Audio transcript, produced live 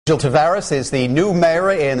Tavaras is the new mayor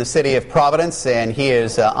in the city of Providence, and he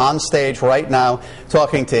is on stage right now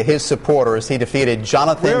talking to his supporters. He defeated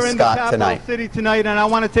Jonathan Scott tonight. We're in the capital city tonight, and I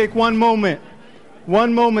want to take one moment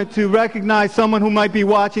to recognize someone who might be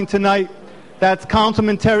watching tonight. That's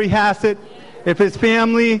Councilman Terry Hassett. If his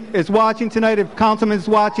family is watching tonight, if Councilman is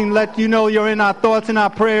watching, let you know you're in our thoughts and our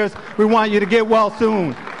prayers. We want you to get well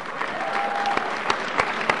soon.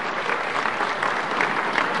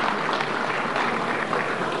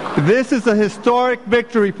 This is a historic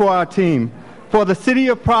victory for our team, for the city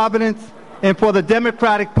of Providence, and for the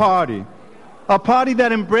Democratic Party, a party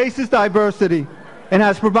that embraces diversity and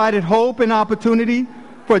has provided hope and opportunity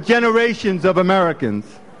for generations of Americans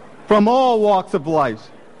from all walks of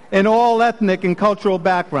life and all ethnic and cultural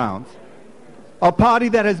backgrounds. A party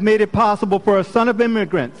that has made it possible for a son of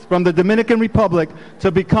immigrants from the Dominican Republic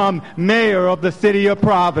to become mayor of the city of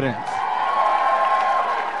Providence.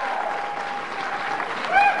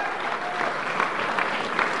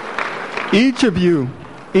 Each of you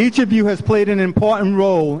has played an important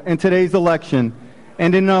role in today's election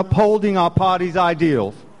and in upholding our party's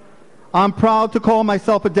ideals. I'm proud to call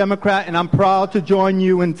myself a Democrat, and I'm proud to join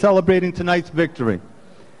you in celebrating tonight's victory.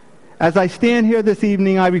 As I stand here this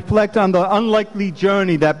evening, I reflect on the unlikely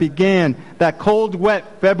journey that began that cold,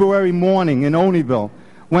 wet February morning in Oneyville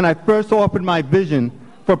when I first offered my vision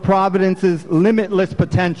for Providence's limitless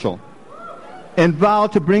potential, and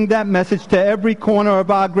vowed to bring that message to every corner of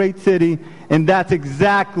our great city, and that's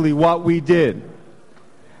exactly what we did.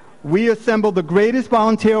 We assembled the greatest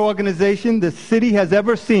volunteer organization the city has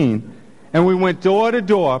ever seen, and we went door to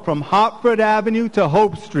door from Hartford Avenue to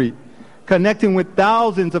Hope Street, connecting with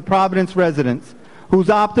thousands of Providence residents whose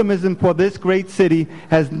optimism for this great city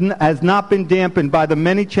has not been dampened by the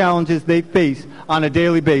many challenges they face on a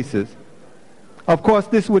daily basis. Of course,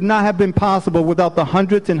 this would not have been possible without the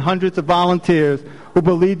hundreds and hundreds of volunteers who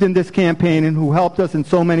believed in this campaign and who helped us in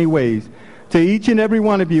so many ways. To each and every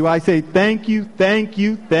one of you, I say thank you, thank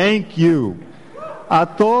you, thank you. A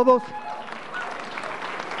todos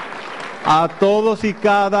y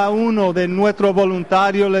cada uno de nuestros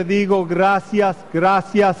voluntarios le digo gracias,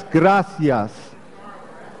 gracias, gracias.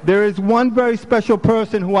 There is one very special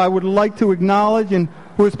person who I would like to acknowledge, and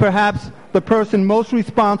who is perhaps the person most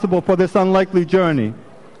responsible for this unlikely journey.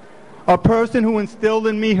 A person who instilled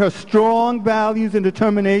in me her strong values and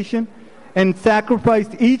determination and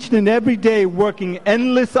sacrificed each and every day working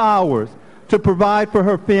endless hours to provide for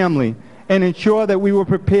her family and ensure that we were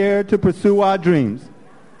prepared to pursue our dreams.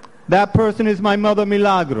 That person is my mother,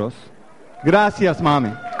 Milagros. Gracias,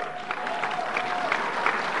 Mami.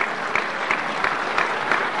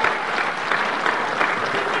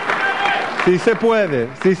 Sí se puede,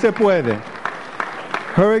 sí se puede.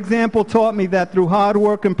 Her example taught me that through hard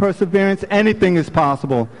work and perseverance, anything is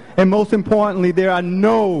possible. And most importantly, there are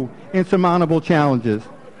no insurmountable challenges.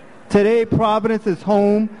 Today, Providence is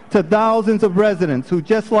home to thousands of residents who,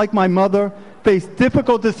 just like my mother, face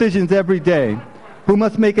difficult decisions every day, who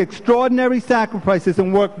must make extraordinary sacrifices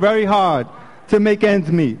and work very hard to make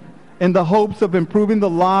ends meet in the hopes of improving the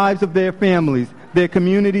lives of their families, their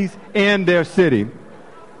communities, and their city.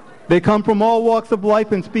 They come from all walks of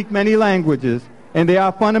life and speak many languages, and they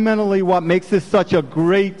are fundamentally what makes this such a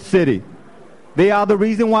great city. They are the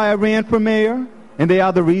reason why I ran for mayor, and they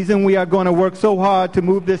are the reason we are going to work so hard to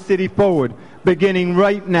move this city forward, beginning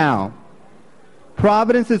right now.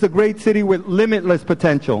 Providence is a great city with limitless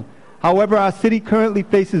potential. However, our city currently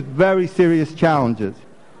faces very serious challenges.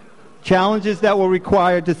 Challenges that will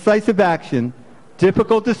require decisive action,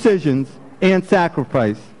 difficult decisions, and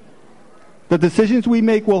sacrifice. The decisions we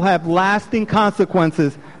make will have lasting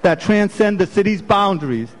consequences that transcend the city's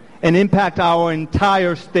boundaries and impact our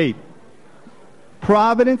entire state.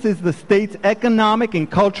 Providence is the state's economic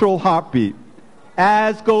and cultural heartbeat.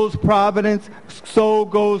 As goes Providence, so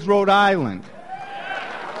goes Rhode Island.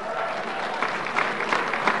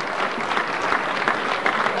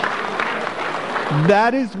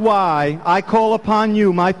 That is why I call upon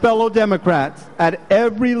you, my fellow Democrats, at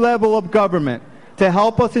every level of government, to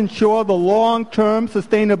help us ensure the long-term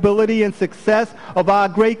sustainability and success of our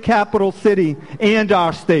great capital city and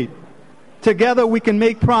our state. Together we can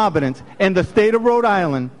make Providence and the state of Rhode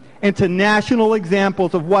Island into national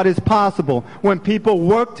examples of what is possible when people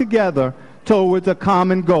work together towards a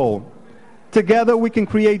common goal. Together we can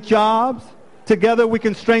create jobs, together we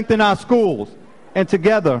can strengthen our schools, and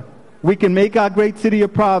together we can make our great city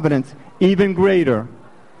of Providence even greater.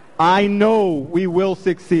 I know we will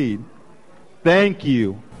succeed. Thank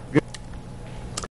you.